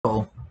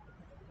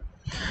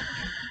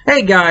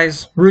Hey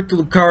guys, Ruth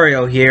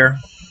Lucario here,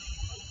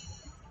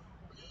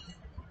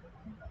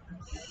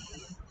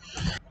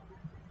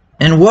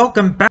 and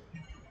welcome back.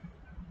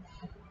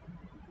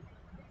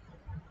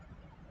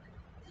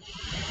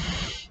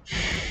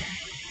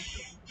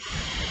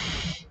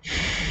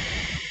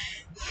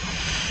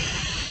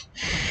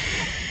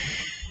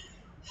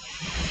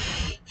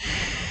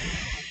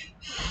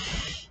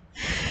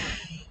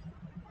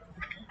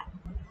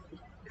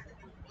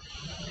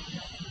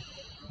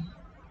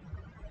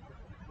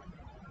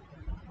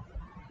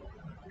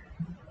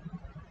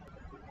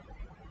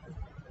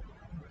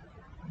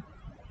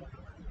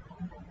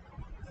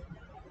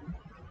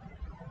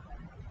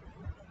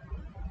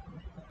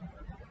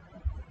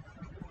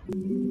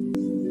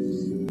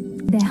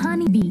 The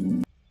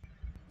honeybee.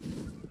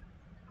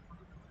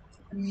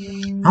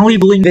 I'll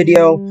leave a link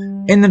video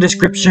in the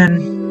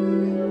description.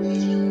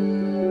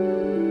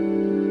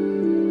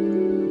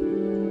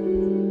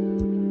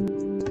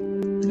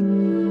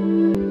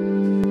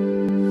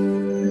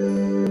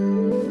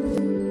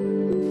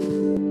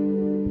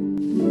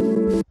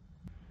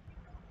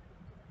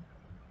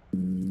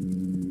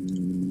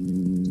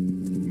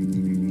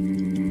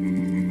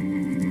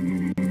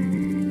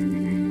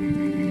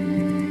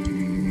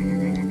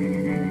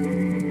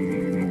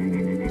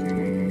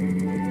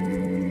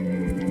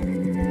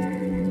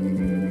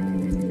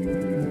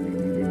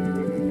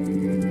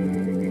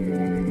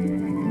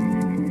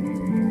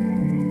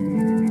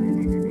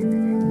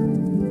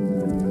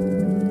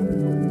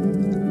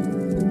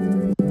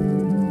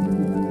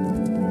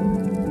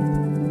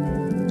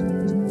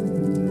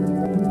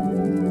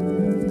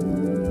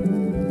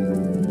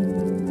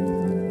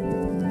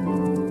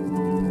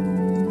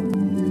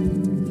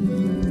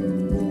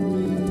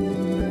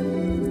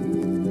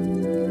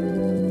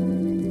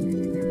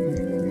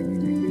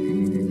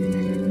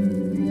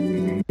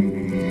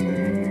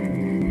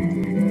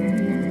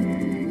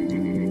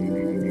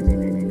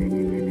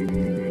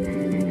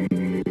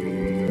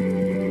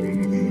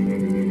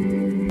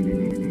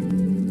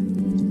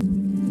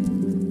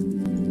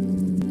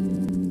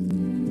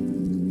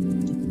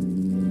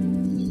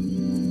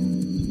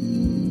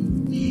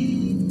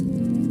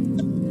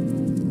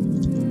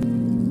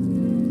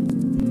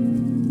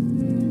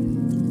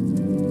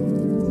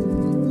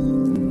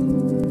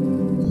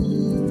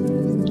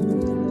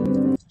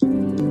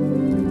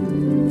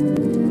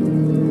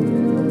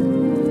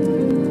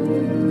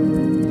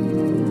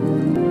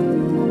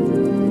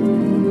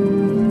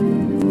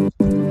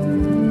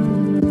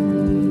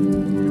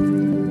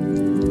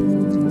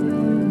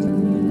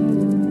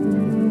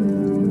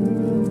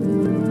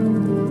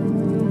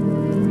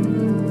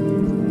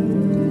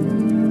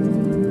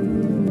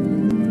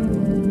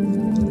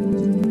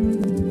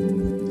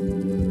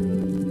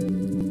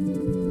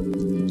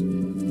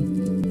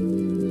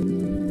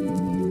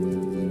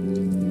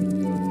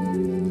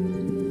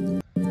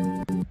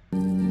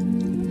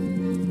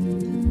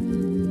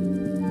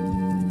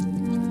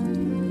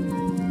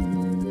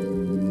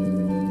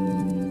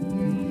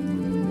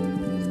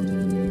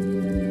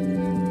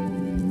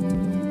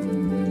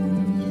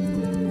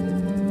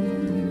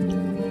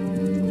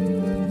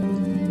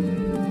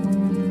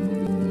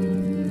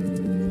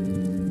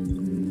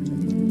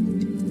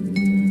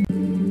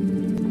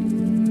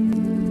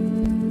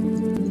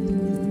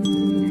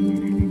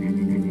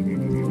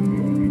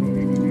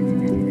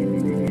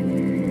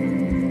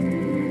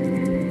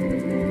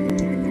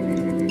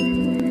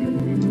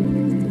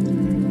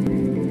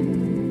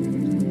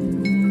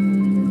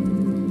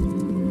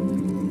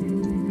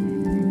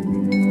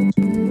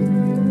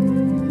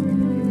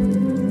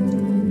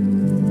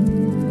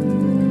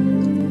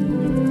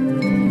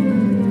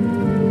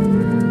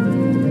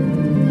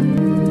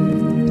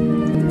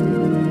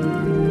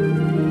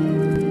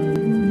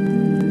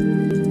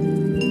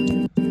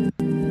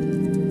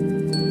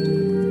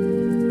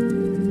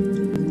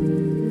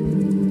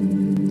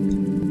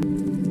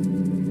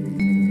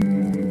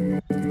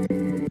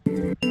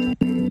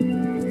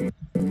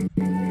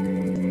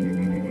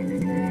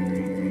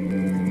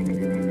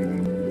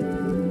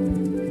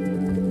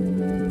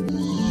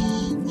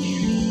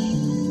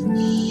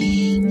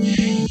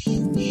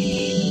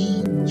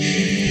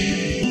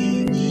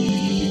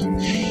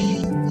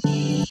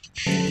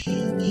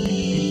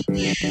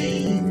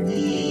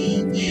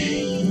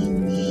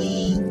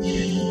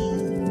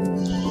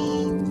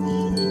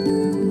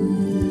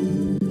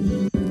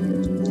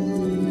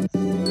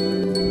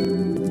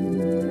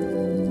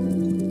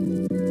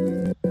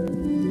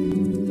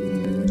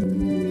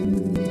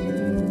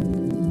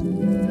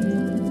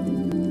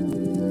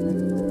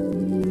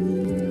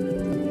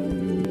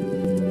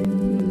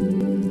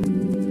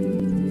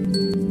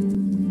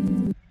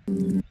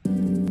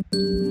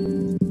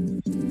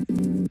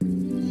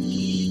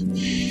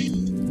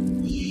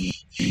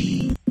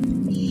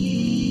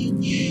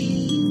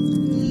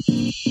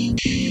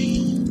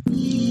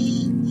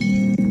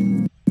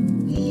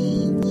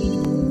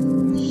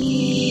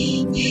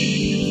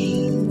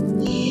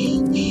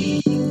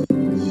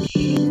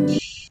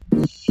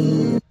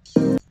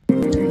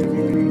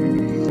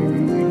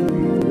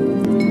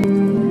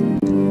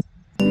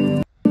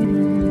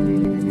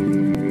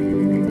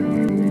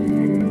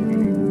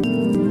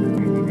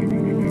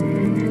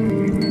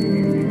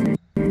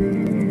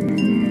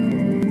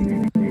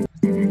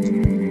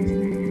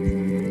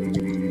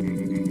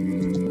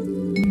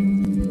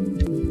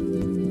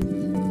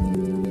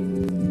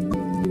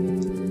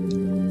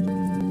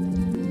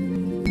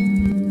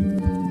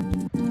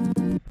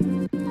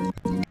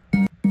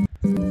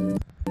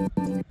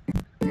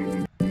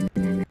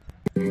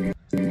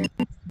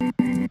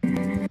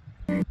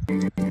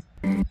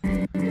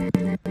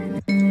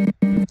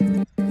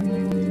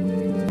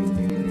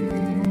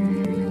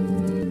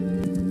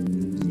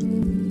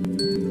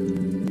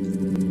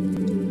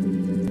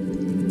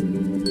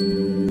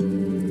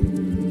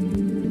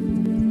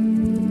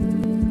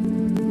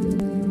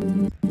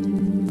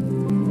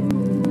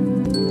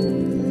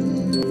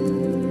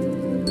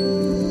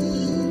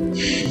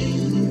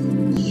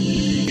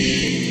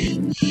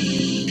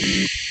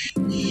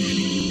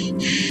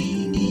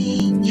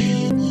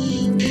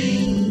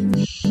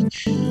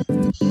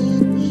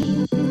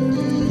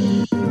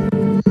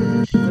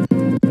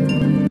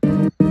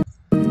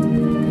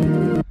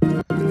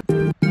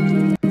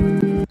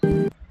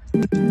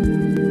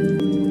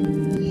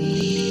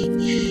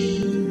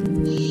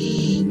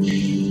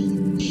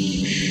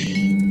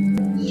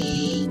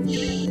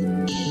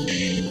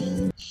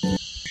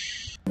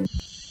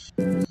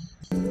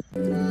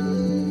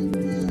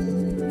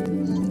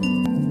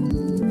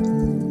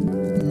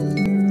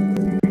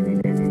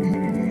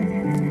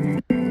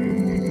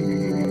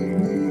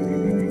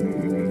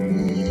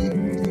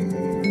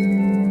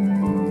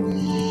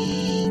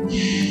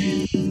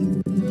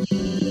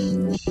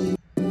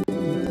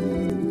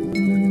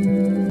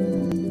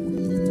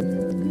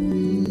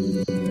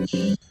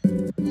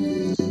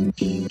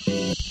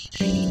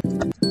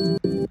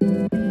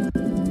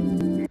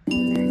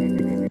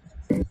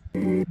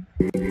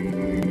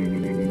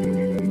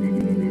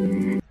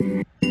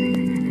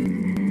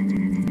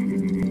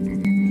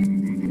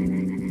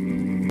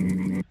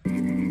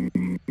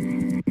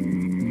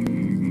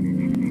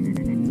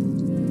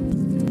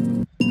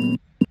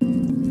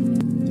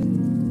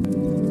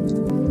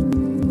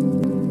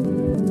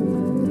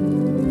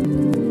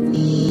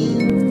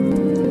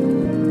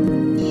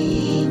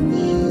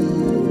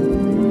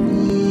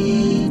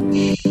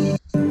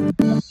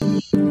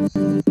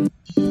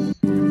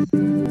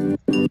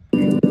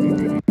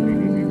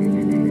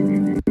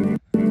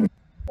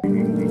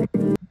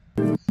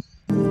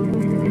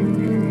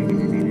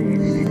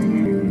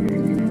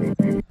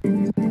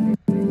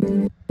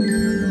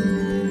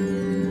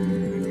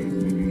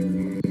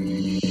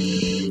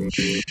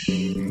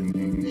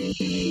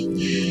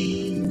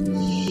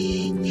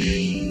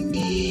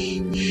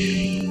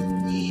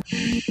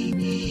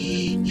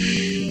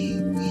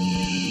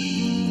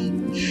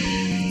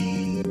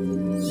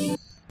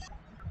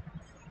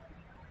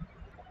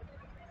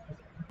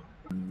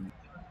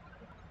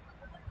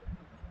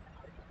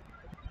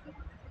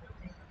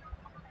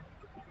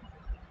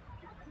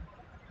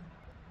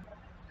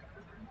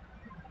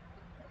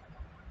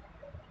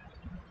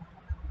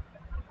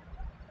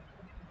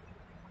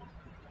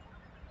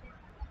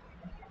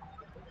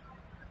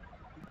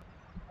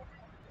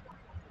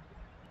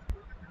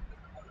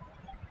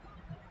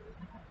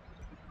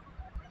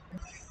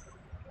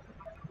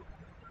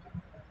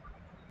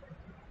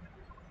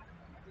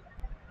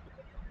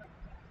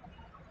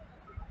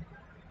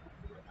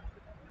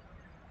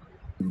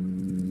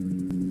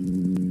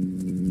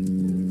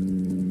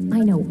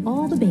 I know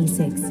all the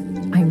basics.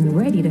 I'm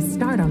ready to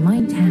start on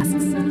my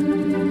tasks.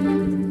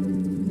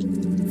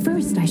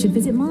 First, I should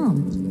visit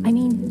Mom. I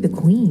mean, the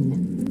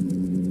Queen.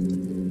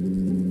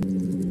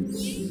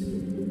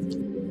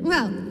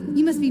 Well,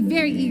 you must be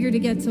very eager to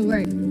get to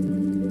work.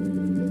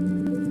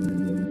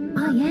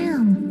 I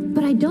am,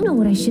 but I don't know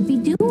what I should be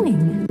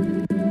doing.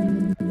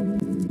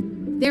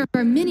 There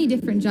are many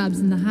different jobs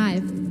in the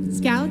hive.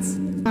 Scouts,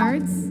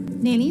 guards,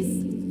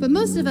 nannies, but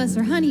most of us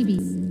are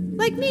honeybees,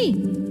 like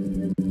me.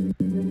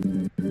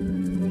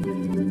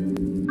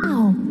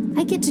 Wow,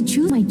 I get to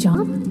choose my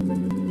job?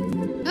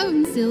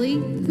 Oh,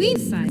 silly. Queen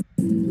size.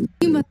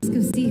 You must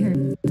go see her.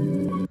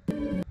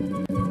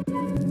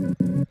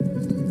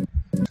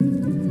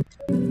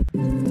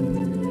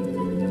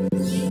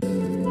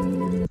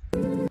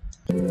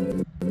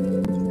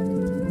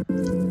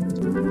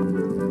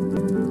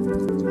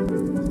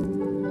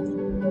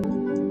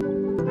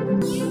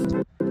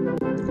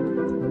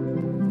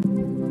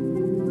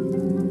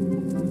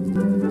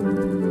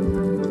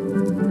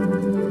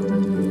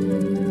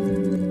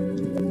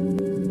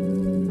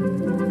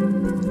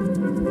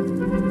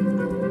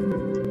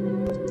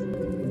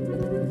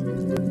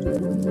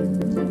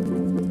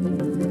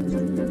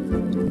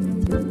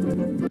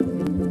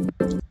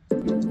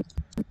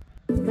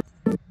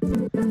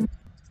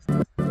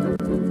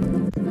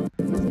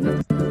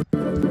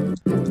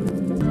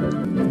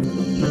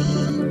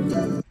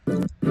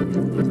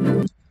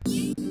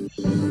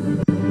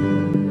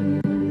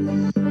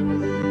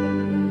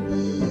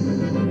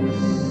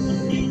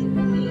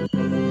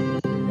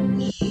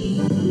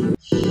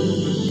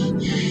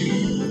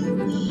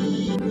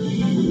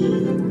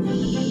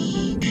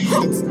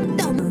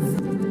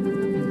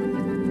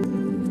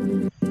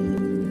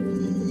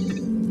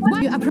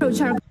 You approach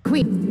our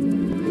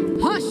queen.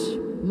 Hush,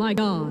 my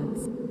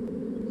gods.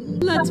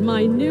 Let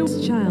my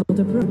newest child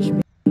approach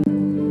me.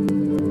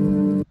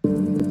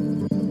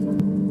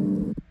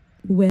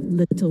 Well,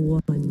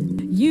 little one,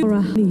 you are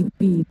a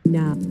honeybee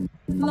now.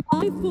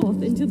 Fly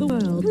forth into the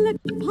world,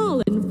 collect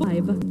pollen for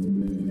hive.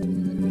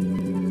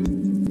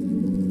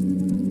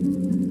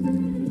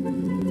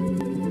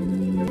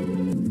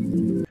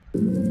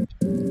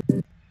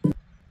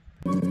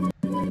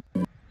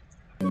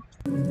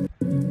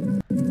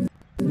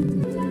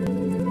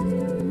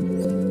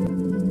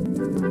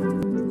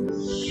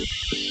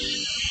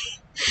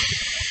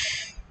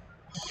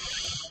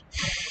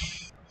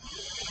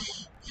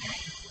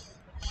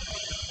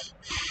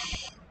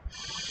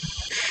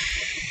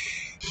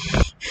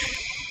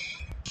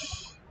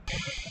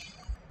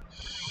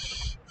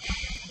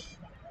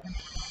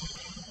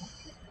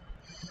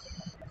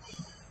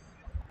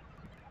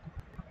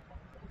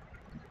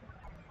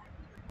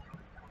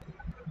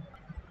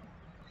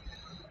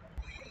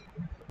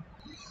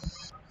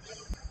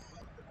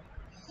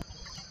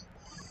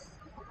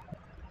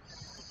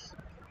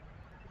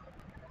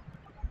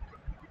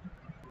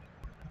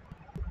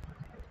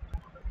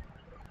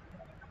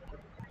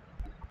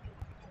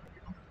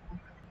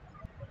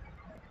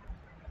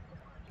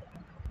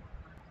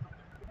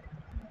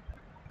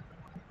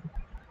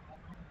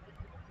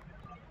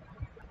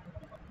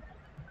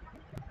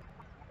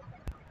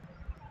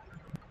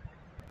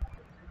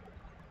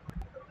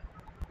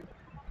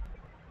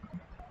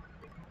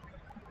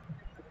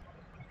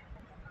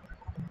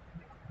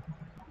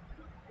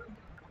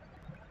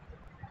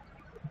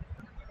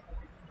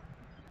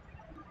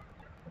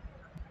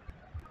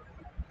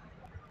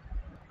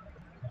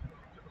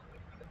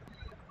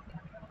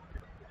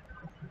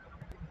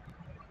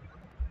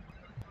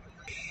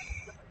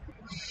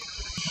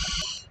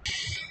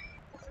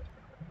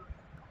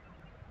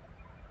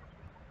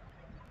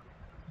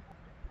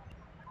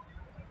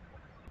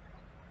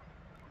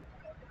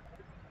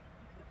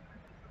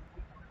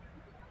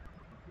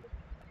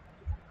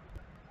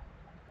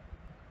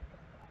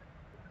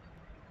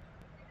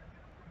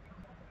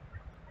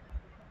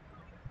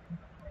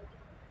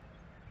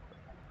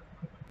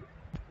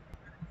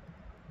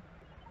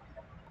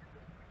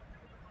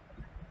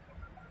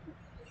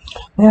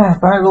 Yeah,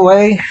 by the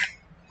way,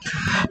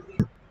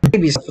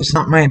 baby stuff is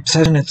not my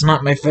obsession, it's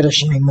not my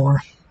fetish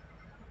anymore.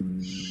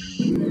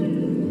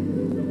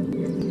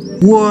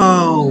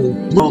 Whoa!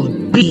 Look at all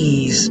the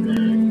bees!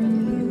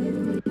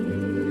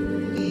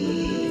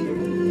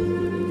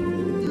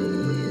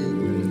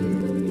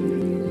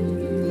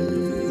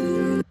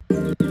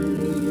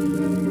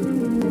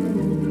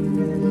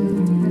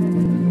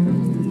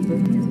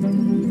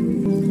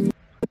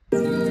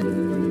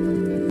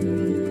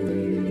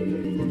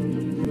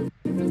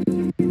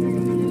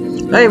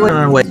 Hey, what am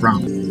I away from?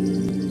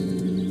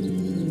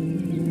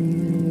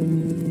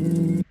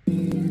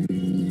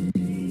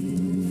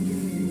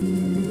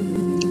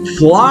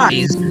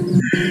 Flies?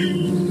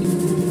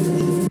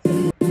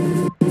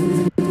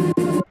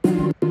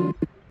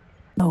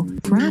 Oh,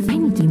 Raph, I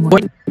need more.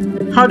 Wait,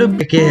 how to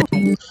pick it?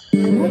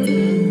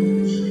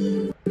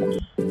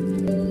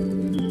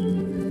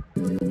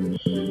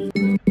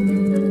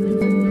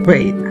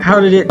 Wait, how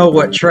did it know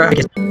what track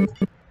it?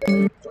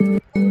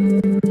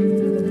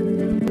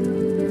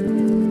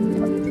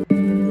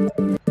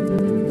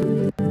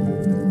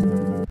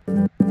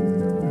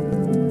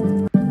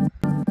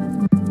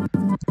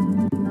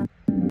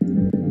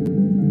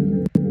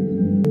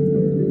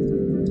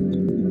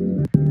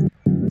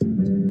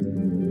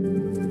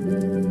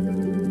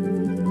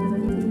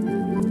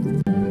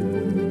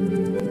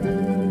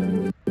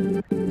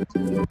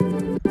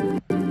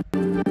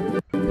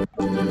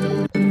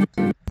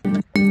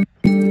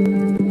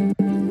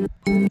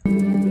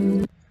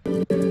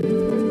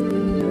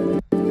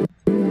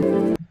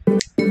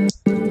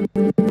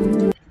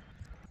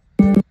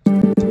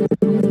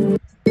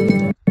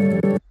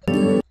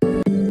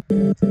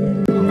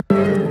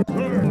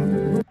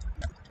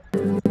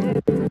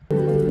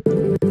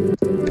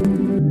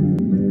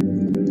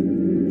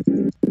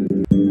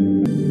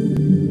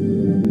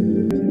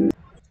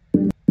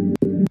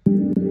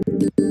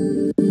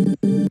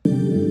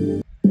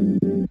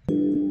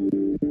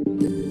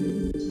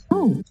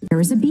 Oh,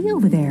 there's a bee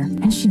over there,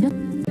 and she does.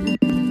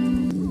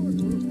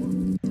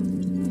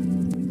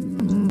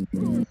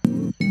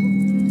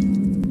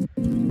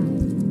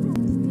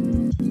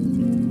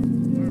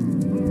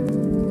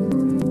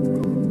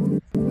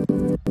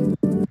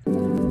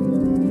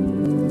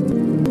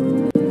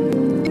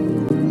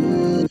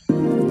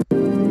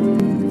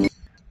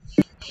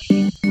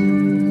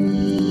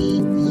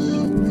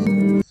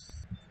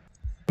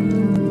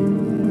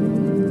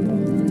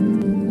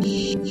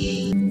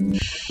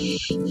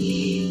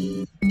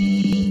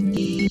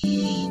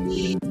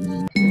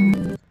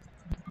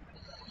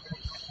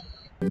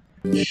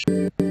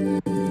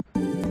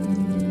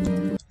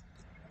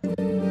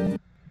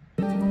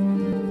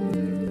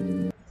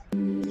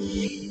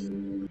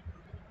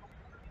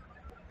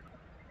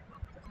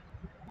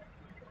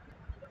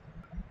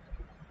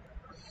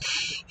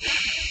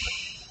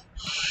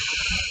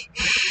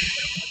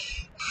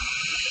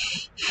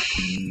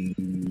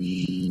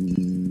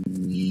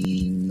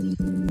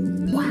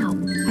 Wow,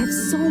 I have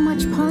so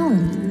much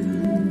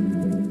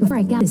pollen. Before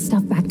I get this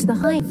stuff back to the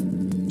hive.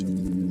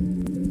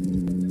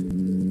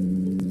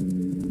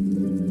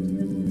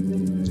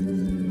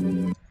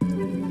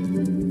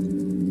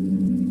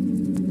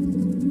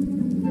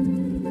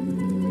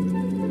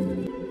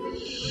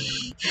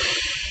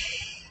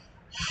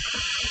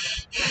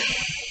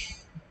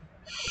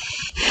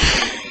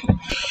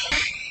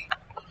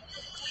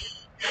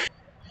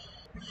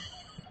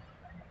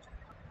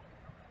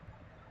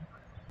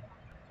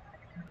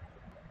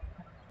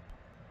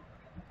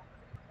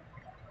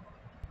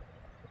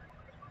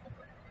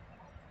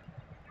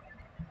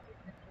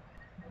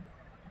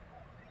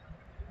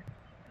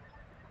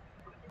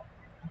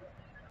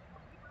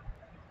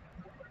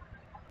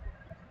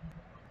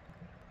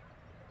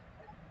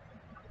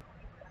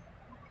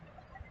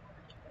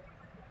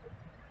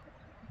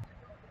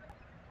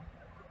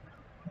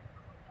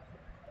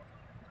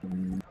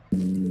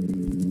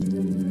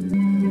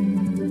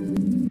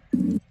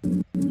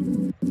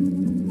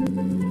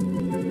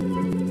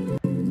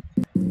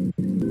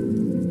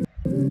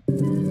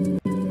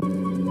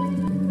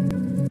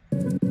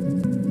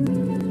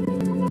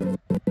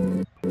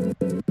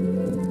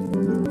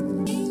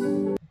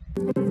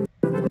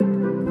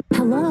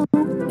 Hello,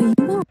 are you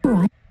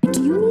alright?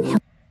 Do you need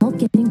help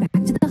getting back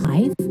to the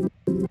hive?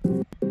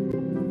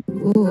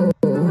 Oh,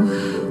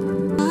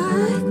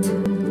 what?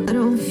 I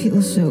don't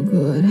feel so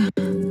good.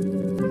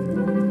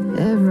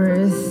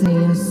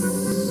 Everything is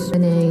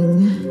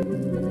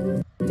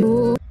spinning.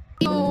 Oh,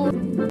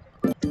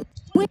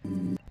 Wait.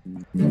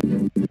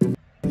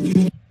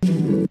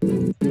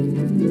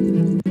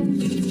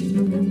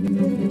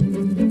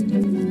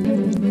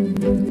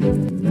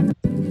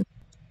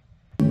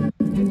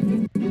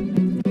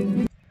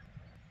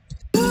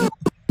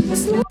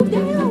 Slow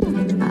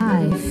down.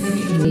 I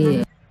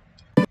feel.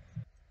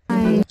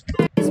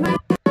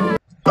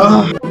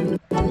 Oh!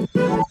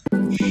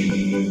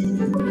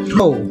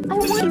 I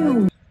want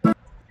you.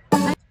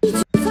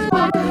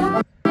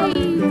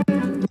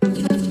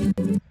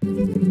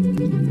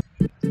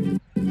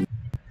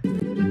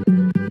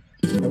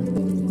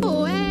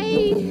 Oh,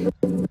 hey!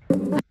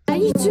 I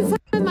need to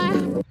find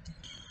my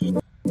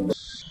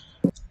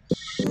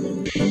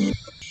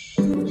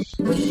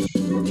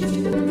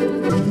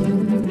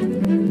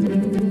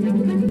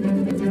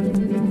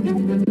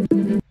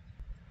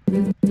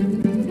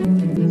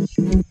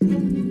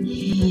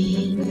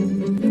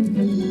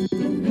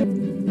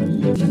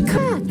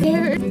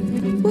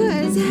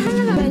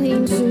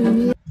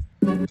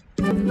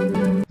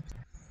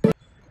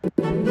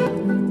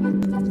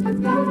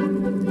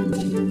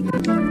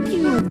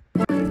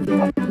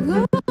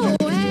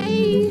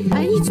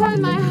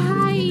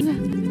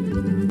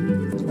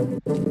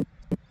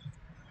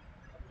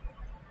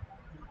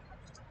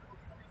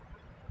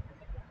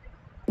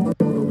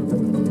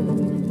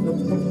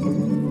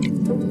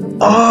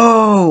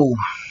Oh!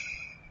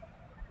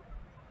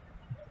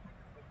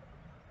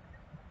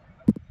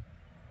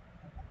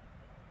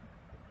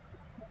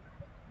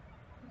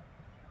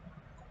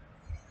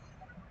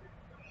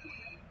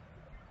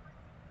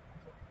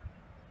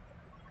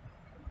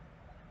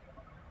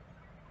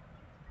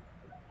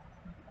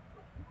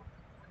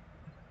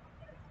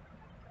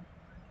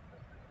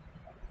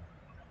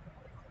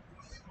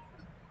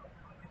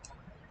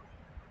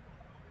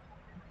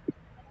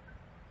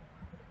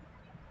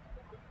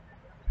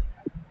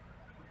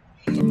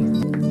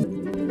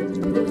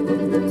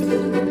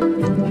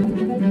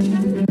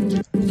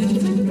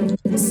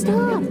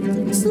 Stop!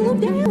 Slow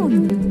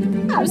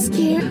down! I'm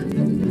scared.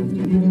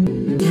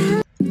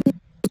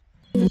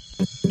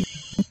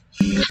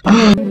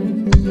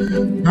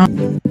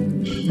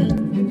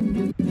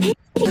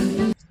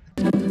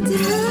 What's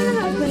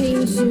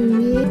happening to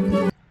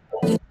me?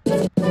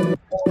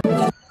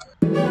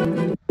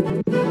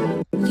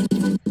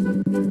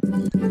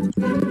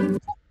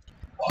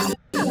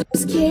 I'm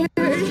scared.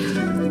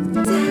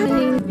 What's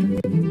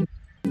happening?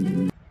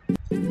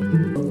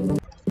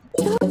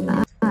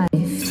 I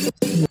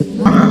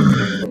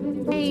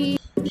Hey.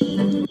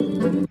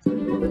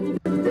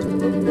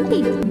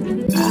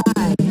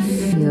 I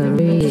feel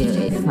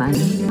really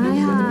funny.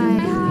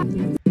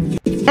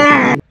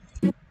 Hi.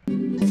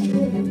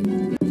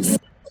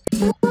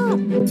 Stop!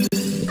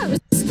 I was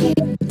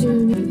scared,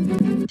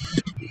 dude.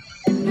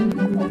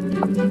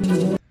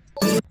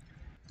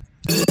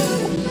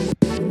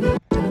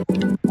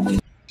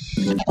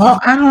 Well,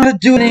 I don't want to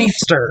do any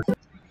faster.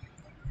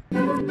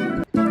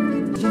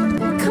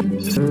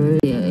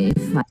 Really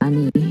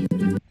funny.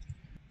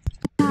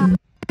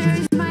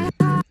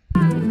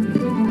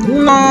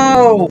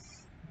 No!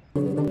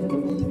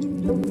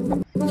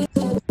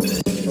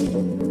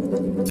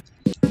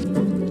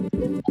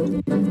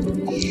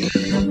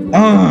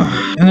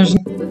 And there's...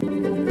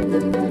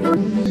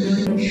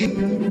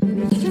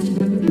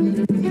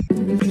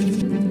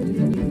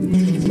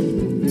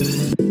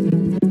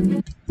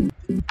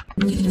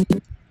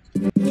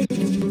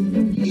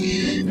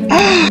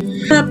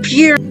 up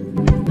here!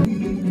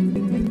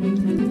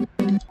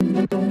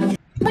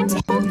 Let's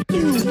help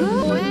you. Go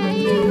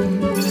away.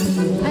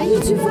 I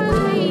need to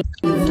find.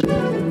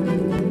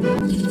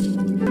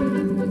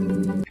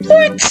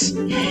 What?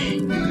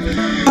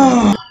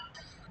 Oh,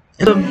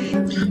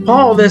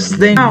 all this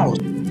thing out.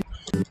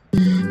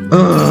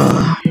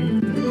 Ugh.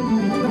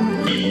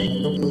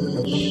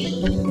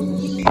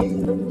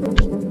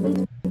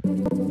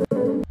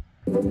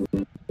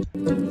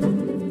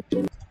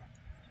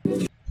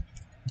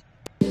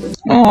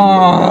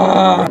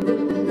 Oh,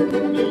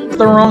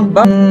 the wrong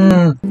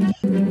button.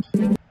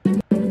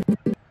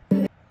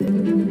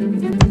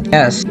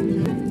 Yes.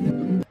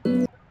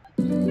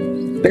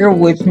 Bear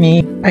with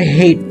me. I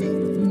hate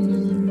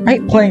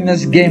playing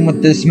this game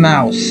with this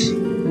mouse.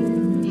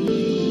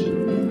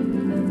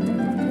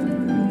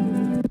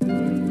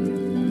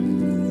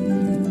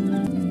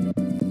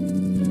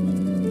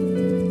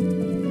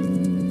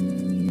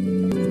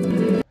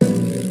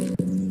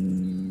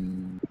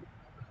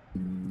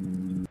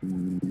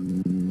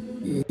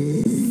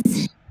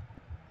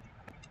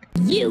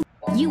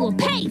 You will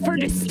pay for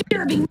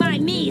disturbing my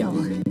meal.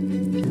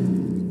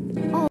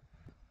 Oh,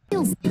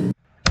 meals.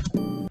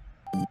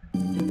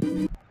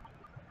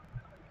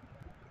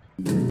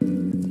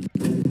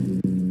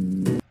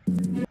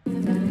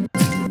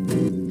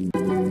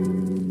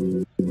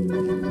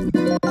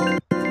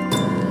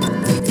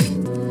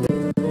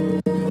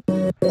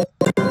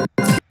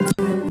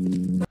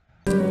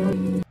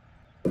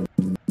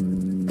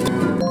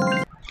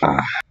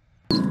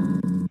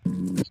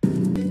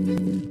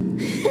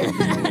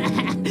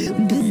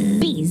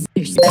 Bees.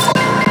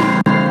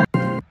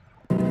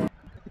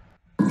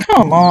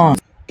 Come on.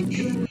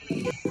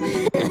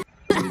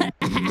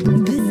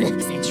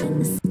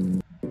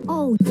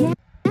 Oh, yeah?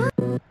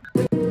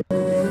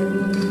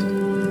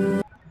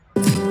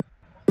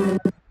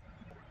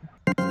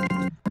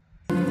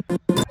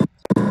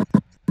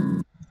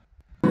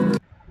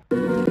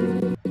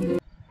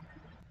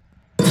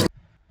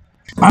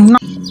 I'm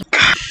not.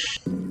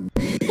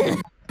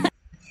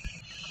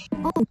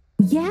 Oh,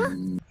 yeah?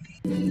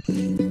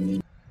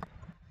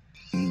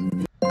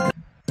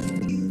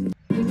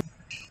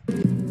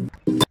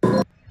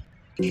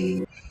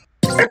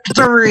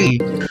 Victory!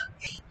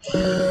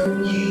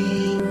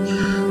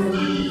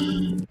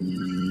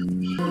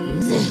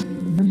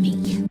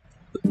 Me.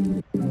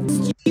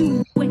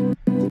 You wait.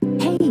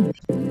 Hey,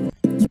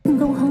 you can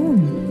go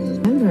home.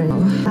 Remember,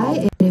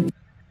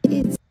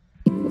 it's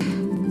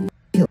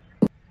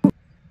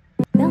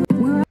Well,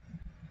 we're a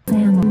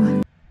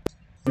family.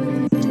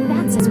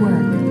 That's his work.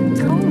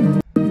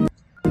 Home.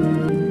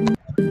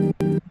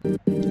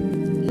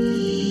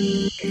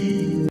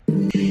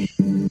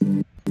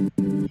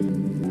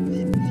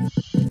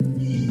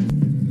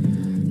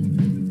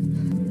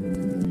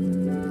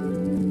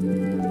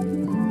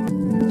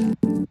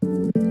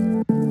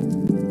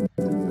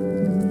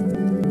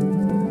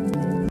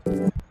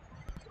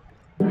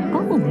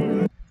 Oh,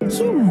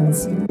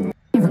 humans.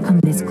 Never come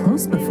this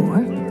close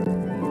before.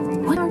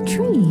 What are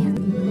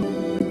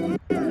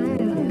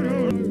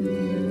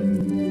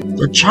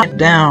They're chopped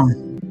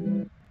down.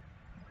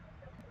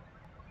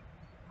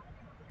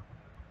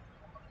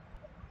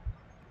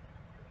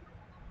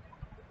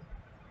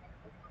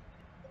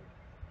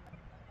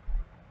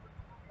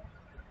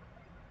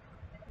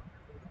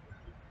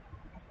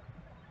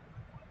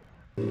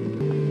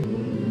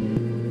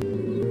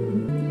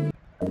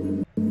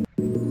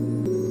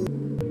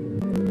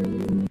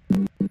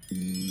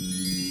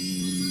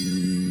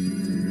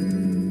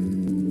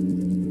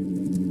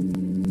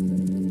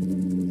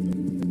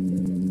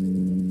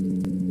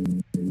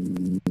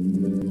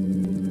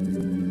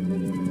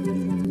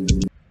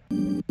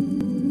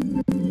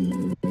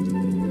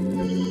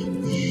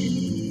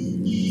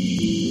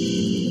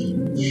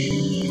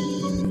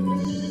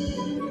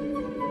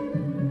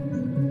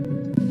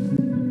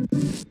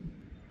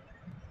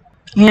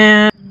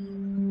 Yeah.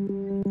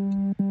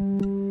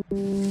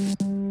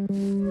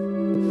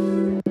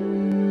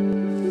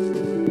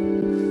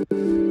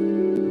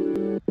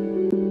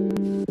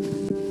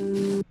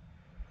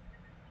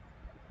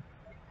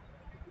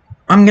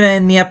 I'm gonna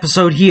end the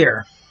episode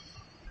here.